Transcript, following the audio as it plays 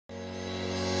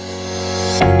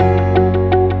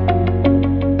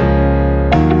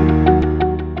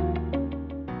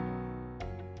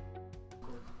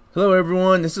Hello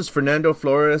everyone, this is Fernando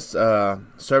Flores,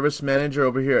 Service Manager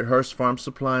over here at Hearst Farm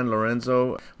Supply in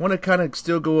Lorenzo. I want to kind of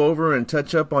still go over and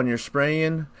touch up on your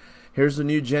spraying. Here's the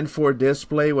new Gen 4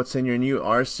 display, what's in your new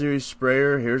R-Series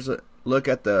sprayer. Here's a look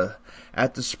at the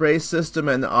spray system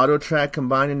and the auto track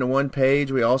combined into one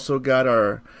page. We also got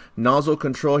our nozzle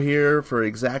control here for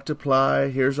exact apply.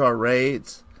 Here's our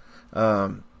rates.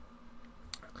 Few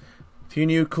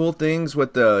new cool things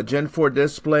with the Gen 4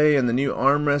 display and the new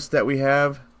armrest that we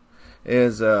have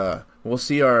is we'll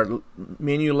see our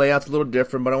menu layout's a little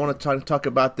different, but I want to talk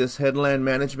about this Headland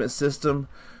management system,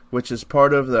 which is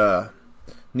part of the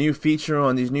new feature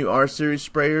on these new R-Series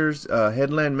sprayers.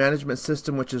 Headland management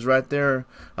system, which is right there,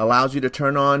 allows you to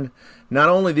turn on not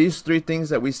only these three things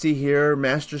that we see here,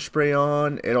 master spray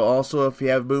on. It'll also, if you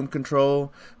have boom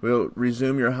control, will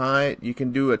resume your height. You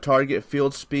can do a target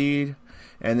field speed,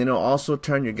 and then it'll also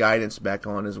turn your guidance back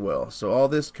on as well. So all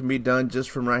this can be done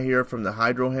just from right here from the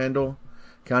hydro handle.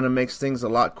 Kind of makes things a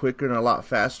lot quicker and a lot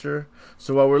faster.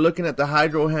 So while we're looking at the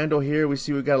hydro handle here, we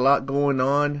see we got a lot going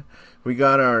on. We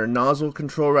got our nozzle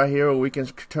control right here where we can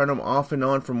turn them off and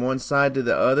on from one side to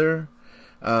the other.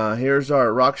 Here's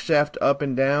our rock shaft up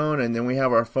and down, and then we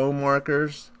have our foam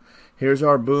markers. Here's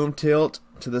our boom tilt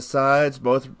to the sides,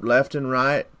 both left and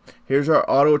right. Here's our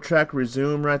auto track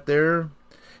resume right there.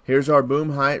 Here's our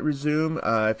boom height resume.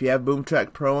 If you have Boom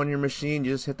Track Pro on your machine,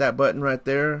 you just hit that button right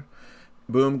there.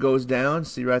 Boom goes down,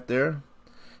 see right there.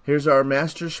 Here's our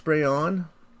master spray on,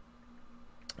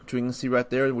 which we can see right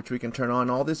there, which we can turn on.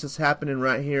 All this is happening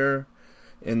right here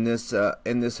in this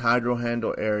hydro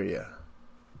handle area.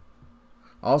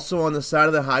 Also on the side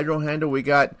of the hydro handle, we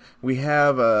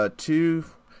have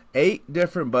 8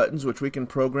 different buttons which we can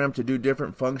program to do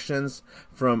different functions,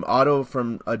 from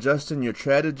adjusting your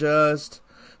tread adjust,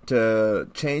 to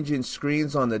changing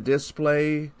screens on the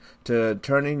display, to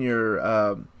turning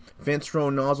your fence row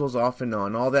nozzles off and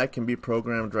on. All that can be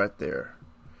programmed right there.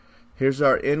 Here's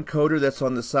our encoder that's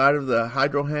on the side of the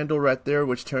hydro handle right there,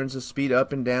 which turns the speed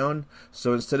up and down.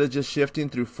 So instead of just shifting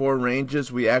through 4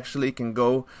 ranges, we actually can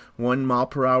go 1 mile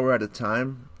per hour at a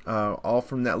time, all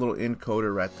from that little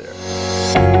encoder right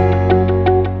there.